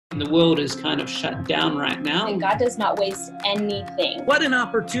The world is kind of shut down right now. And God does not waste anything. What an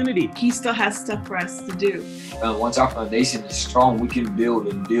opportunity. He still has stuff for us to do. Once our foundation is strong, we can build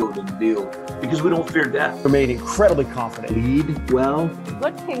and build and build. Because we don't fear death. Remain incredibly confident. Lead well.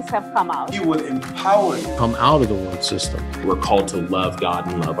 Good things have come out. He will empower you. Come out of the world system. We're called to love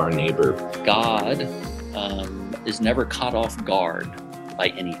God and love our neighbor. God is never caught off guard by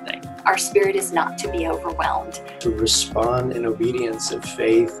anything. Our spirit is not to be overwhelmed. To respond in obedience and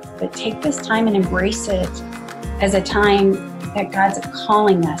faith. But take this time and embrace it as a time that God's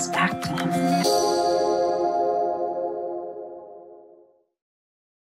calling us back to Him.